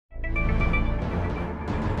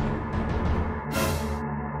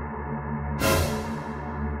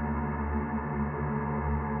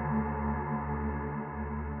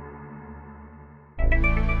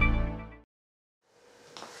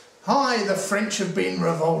Hi, the French have been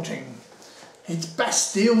revolting. It's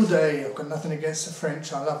Bastille Day. I've got nothing against the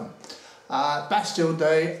French, I love them. Bastille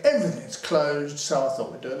Day, everything's closed, so I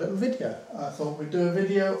thought we'd do a little video. I thought we'd do a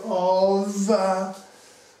video of a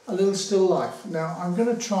little still life. Now I'm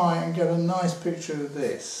going to try and get a nice picture of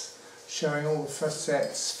this, showing all the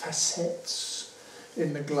facets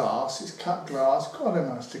in the glass. It's cut glass, quite a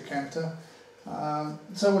nice decanter.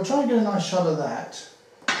 So we'll try and get a nice shot of that.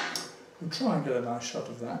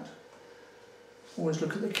 Always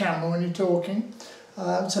look at the camera when you're talking.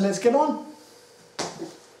 So let's get on.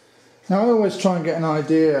 Now I always try and get an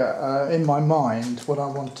idea in my mind what I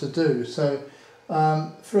want to do. So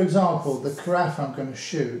for example, the carafe I'm going to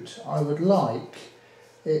shoot, I would like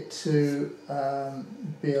it to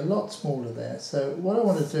be a lot smaller there. So what I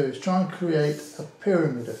want to do is try and create a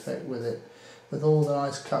pyramid effect with it, with all the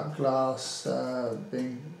nice cut glass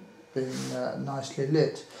being nicely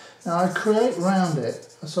lit. Now I create round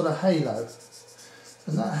it a sort of halo,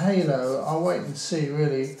 and that halo I'll wait and see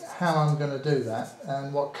really how I'm going to do that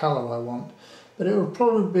and what colour I want, but it will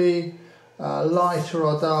probably be lighter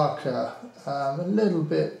or darker, a little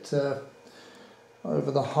bit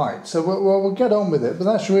over the height. So we'll get on with it, but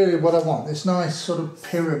that's really what I want, this nice sort of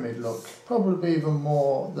pyramid look, probably even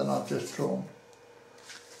more than I've just drawn.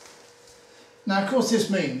 Now of course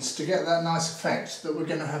this means, to get that nice effect, that we're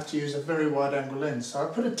going to have to use a very wide angle lens. So I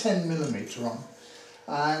put a 10mm on,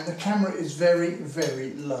 and the camera is very,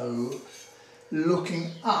 very low,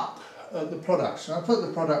 looking up at the product. So I put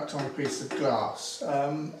the product on a piece of glass.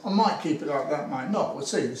 I might keep it like that, might not, we'll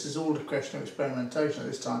see. This is all a question of experimentation at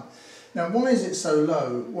this time. Now why is it so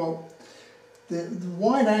low? Well, the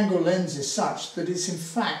wide angle lens is such that it's in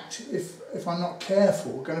fact, if I'm not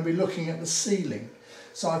careful, going to be looking at the ceiling.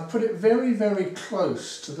 So I've put it very, very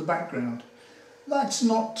close to the background. That's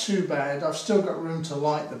not too bad. I've still got room to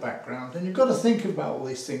light the background, and you've got to think about all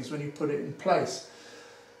these things when you put it in place.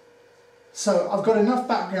 So I've got enough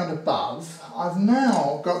background above. I've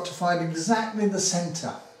now got to find exactly the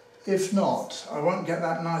centre. If not, I won't get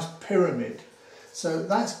that nice pyramid. So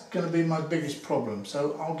that's going to be my biggest problem.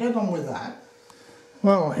 So I'll get on with that.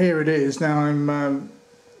 Well, here it is. Now I'm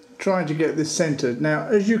trying to get this centred. Now,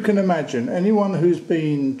 as you can imagine, anyone who's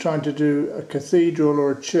been trying to do a cathedral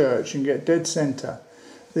or a church and get dead centre,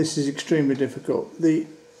 this is extremely difficult. The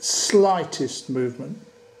slightest movement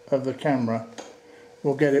of the camera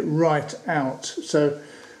will get it right out. So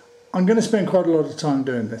I'm going to spend quite a lot of time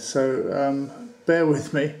doing this, so bear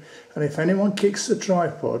with me, and if anyone kicks the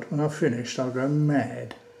tripod when I've finished, I'll go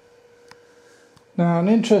mad. Now, an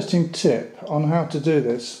interesting tip on how to do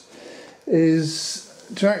this is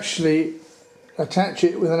to actually attach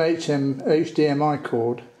it with an HDMI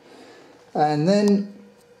cord, and then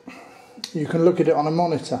you can look at it on a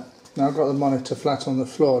monitor. Now I've got the monitor flat on the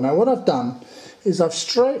floor. Now what I've done is I've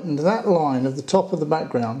straightened that line of the top of the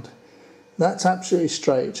background. That's absolutely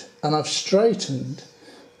straight, and I've straightened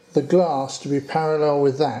the glass to be parallel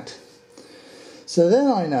with that. So then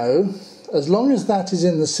I know, as long as that is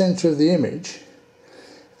in the centre of the image,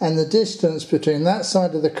 and the distance between that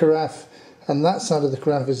side of the carafe and that side of the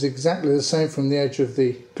carafe is exactly the same from the edge of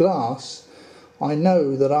the glass, I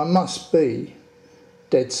know that I must be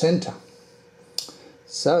dead centre.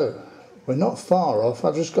 So we're not far off.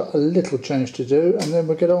 I've just got a little change to do, and then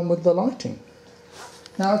we'll get on with the lighting.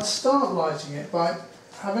 Now I'd start lighting it by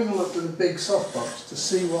having a look at the big softbox to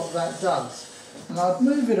see what that does, and I'd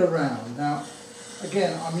move it around. Now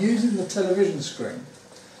again, I'm using the television screen,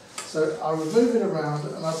 so I would move it around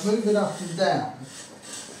and I'd move it up and down.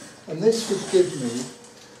 And this would give me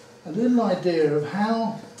a little idea of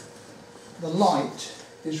how the light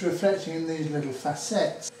is reflecting in these little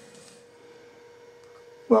facets.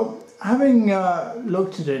 Well, having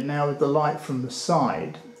looked at it now with the light from the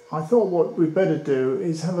side, I thought what we'd better do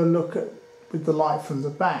is have a look at with the light from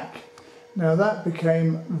the back. Now that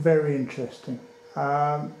became very interesting.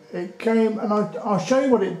 It came, and I'll show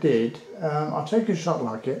you what it did. I'll take a shot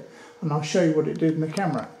like it, and I'll show you what it did in the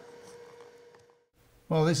camera.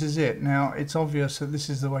 Well, this is it. Now, it's obvious that this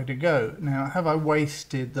is the way to go. Now, have I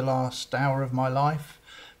wasted the last hour of my life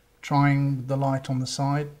trying the light on the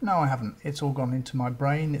side? No, I haven't. It's all gone into my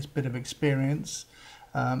brain. It's a bit of experience.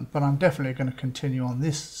 But I'm definitely going to continue on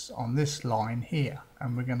this line here,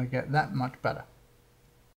 and we're going to get that much better.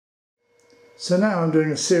 So now I'm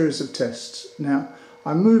doing a series of tests. Now,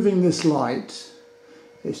 I'm moving this light.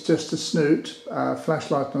 It's just a snoot,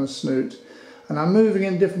 flashlight on a snoot. And I'm moving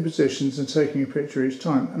in different positions and taking a picture each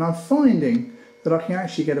time, and I'm finding that I can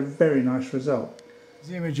actually get a very nice result.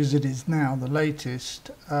 The image as it is now, the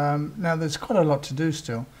latest, now there's quite a lot to do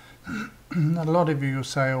still. A lot of you will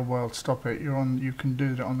say, oh well, stop it, you can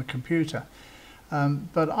do that on the computer.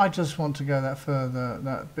 but I just want to go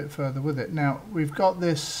that bit further with it. Now we've got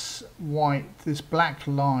this black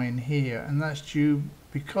line here, and that's due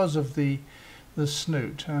because of the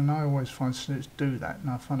snoot, and I always find snoots do that, and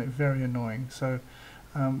I find it very annoying. So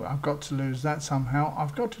I've got to lose that somehow.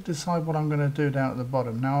 I've got to decide what I'm going to do down at the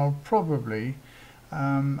bottom. Now I'll probably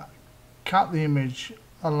cut the image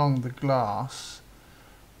along the glass,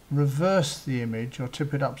 reverse the image or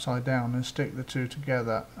tip it upside down and stick the two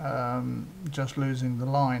together, just losing the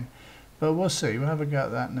line. But we'll see, we'll have a go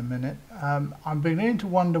at that in a minute. I'm beginning to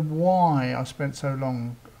wonder why I spent so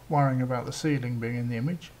long worrying about the ceiling being in the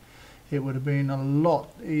image. It would have been a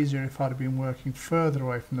lot easier if I'd have been working further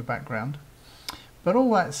away from the background. But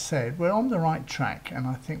all that said, we're on the right track, and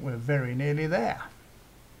I think we're very nearly there.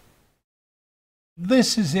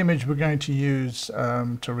 This is the image we're going to use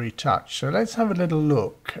to retouch. So let's have a little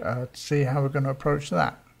look to see how we're going to approach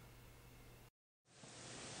that.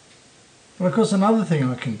 Well, of course, another thing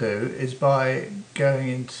I can do is by going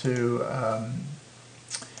into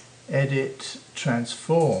Edit,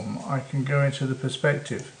 Transform, I can go into the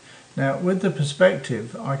perspective. Now with the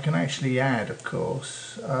perspective I can actually add, of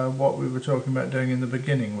course, what we were talking about doing in the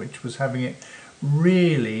beginning, which was having it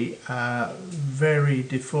really very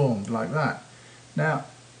deformed like that. Now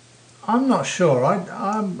I'm not sure,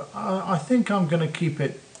 I think I'm going to keep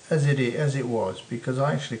it as it was, because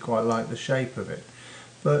I actually quite like the shape of it,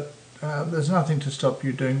 but there's nothing to stop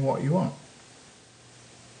you doing what you want.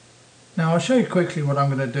 Now I'll show you quickly what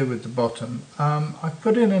I'm going to do with the bottom. I've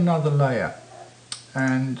put in another layer,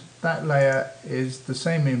 and that layer is the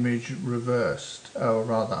same image reversed, or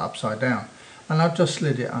rather upside down, and I've just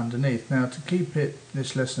slid it underneath. Now to keep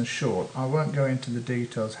this lesson short, I won't go into the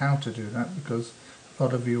details how to do that, because a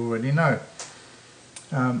lot of you already know.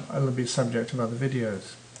 It'll be subject of other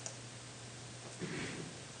videos.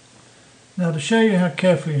 Now to show you how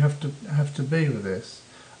careful you have to be with this,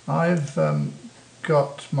 I've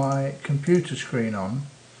got my computer screen on,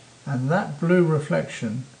 and that blue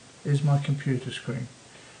reflection is my computer screen.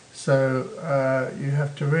 So you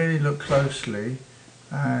have to really look closely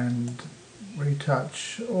and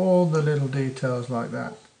retouch all the little details like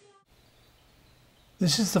that.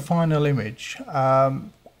 This is the final image.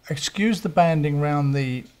 Excuse the banding around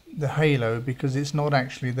the halo, because it's not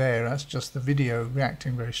actually there, that's just the video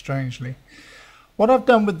reacting very strangely. What I've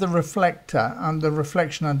done with the reflector and the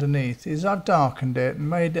reflection underneath is I've darkened it and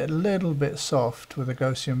made it a little bit soft with a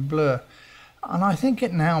Gaussian blur, and I think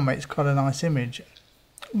it now makes quite a nice image.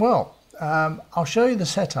 Well, I'll show you the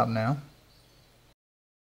setup now.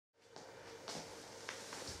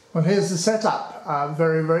 Well, here's the setup.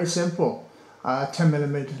 Very simple.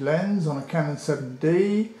 10mm lens on a Canon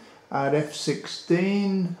 7D at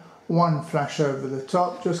f/16, one flash over the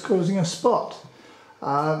top, just causing a spot.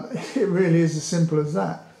 It really is as simple as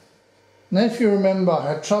that. Now, if you remember,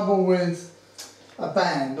 I had trouble with a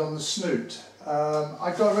band on the snoot.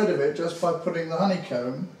 I got rid of it just by putting the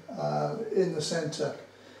honeycomb in the centre,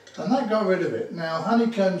 and that got rid of it. Now,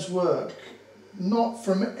 honeycombs work not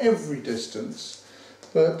from every distance,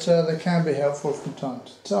 but they can be helpful from time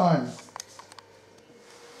to time.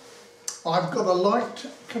 I've got a light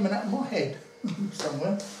coming out of my head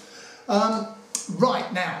somewhere.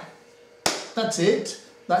 Right, now, that's it.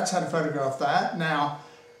 That's how to photograph that. Now,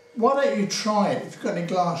 why don't you try it? If you've got any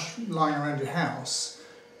glass lying around your house,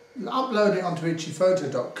 upload it onto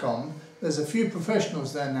itchyphoto.com. There's a few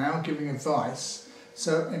professionals there now giving advice.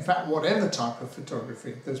 So, in fact, whatever type of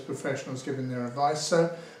photography, there's professionals giving their advice.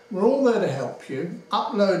 So, we're all there to help you.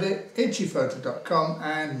 Upload it, itchyphoto.com,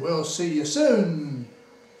 and we'll see you soon.